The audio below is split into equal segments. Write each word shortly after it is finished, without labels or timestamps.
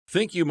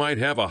Think you might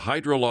have a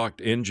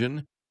hydrolocked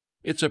engine?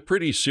 It's a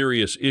pretty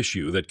serious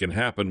issue that can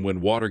happen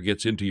when water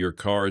gets into your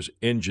car's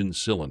engine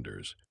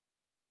cylinders.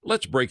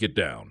 Let's break it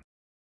down.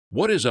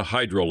 What is a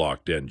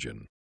hydrolocked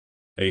engine?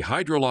 A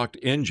hydrolocked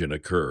engine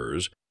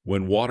occurs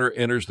when water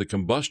enters the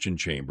combustion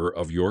chamber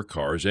of your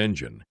car's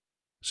engine.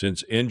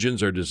 Since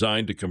engines are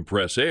designed to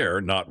compress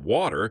air, not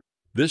water,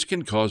 this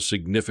can cause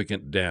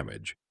significant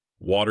damage.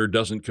 Water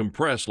doesn't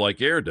compress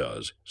like air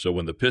does, so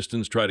when the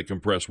pistons try to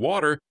compress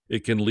water,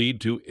 it can lead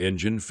to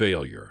engine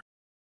failure.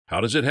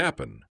 How does it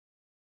happen?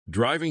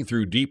 Driving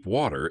through deep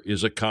water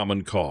is a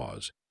common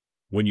cause.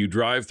 When you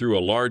drive through a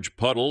large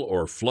puddle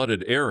or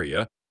flooded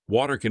area,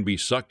 water can be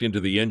sucked into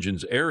the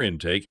engine's air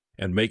intake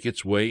and make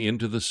its way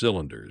into the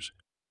cylinders.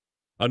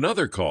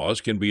 Another cause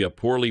can be a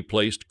poorly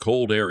placed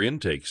cold air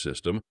intake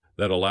system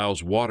that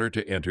allows water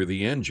to enter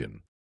the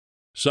engine.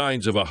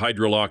 Signs of a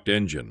hydrolocked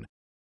engine: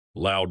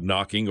 loud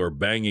knocking or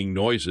banging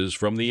noises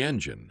from the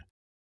engine,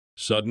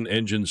 sudden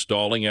engine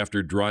stalling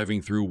after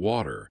driving through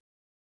water.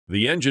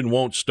 The engine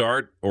won't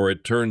start or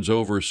it turns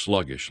over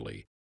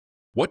sluggishly.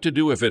 What to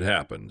do if it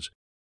happens?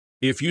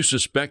 If you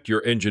suspect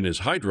your engine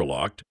is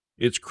hydrolocked,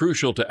 it's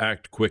crucial to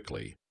act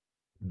quickly.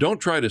 Don't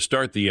try to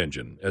start the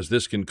engine, as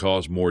this can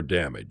cause more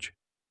damage.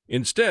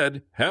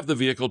 Instead, have the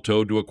vehicle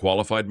towed to a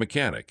qualified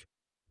mechanic.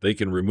 They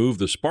can remove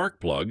the spark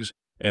plugs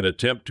and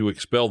attempt to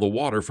expel the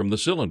water from the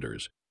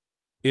cylinders.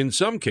 In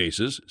some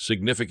cases,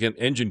 significant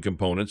engine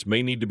components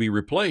may need to be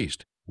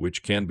replaced,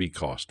 which can be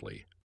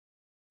costly.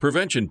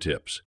 Prevention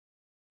tips: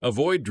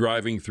 avoid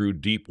driving through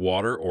deep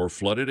water or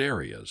flooded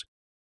areas.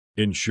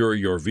 Ensure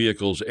your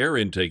vehicle's air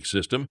intake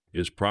system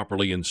is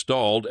properly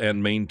installed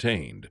and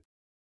maintained.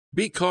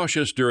 Be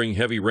cautious during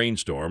heavy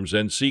rainstorms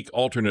and seek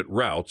alternate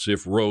routes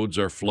if roads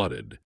are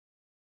flooded.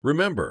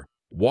 Remember,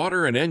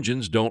 water and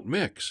engines don't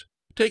mix.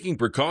 Taking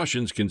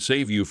precautions can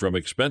save you from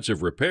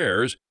expensive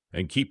repairs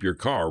and keep your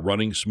car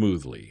running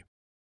smoothly.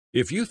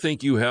 If you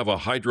think you have a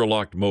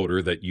hydrolocked motor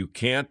that you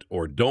can't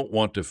or don't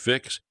want to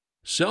fix,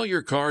 sell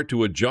your car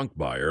to a junk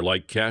buyer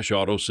like Cash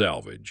Auto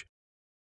Salvage.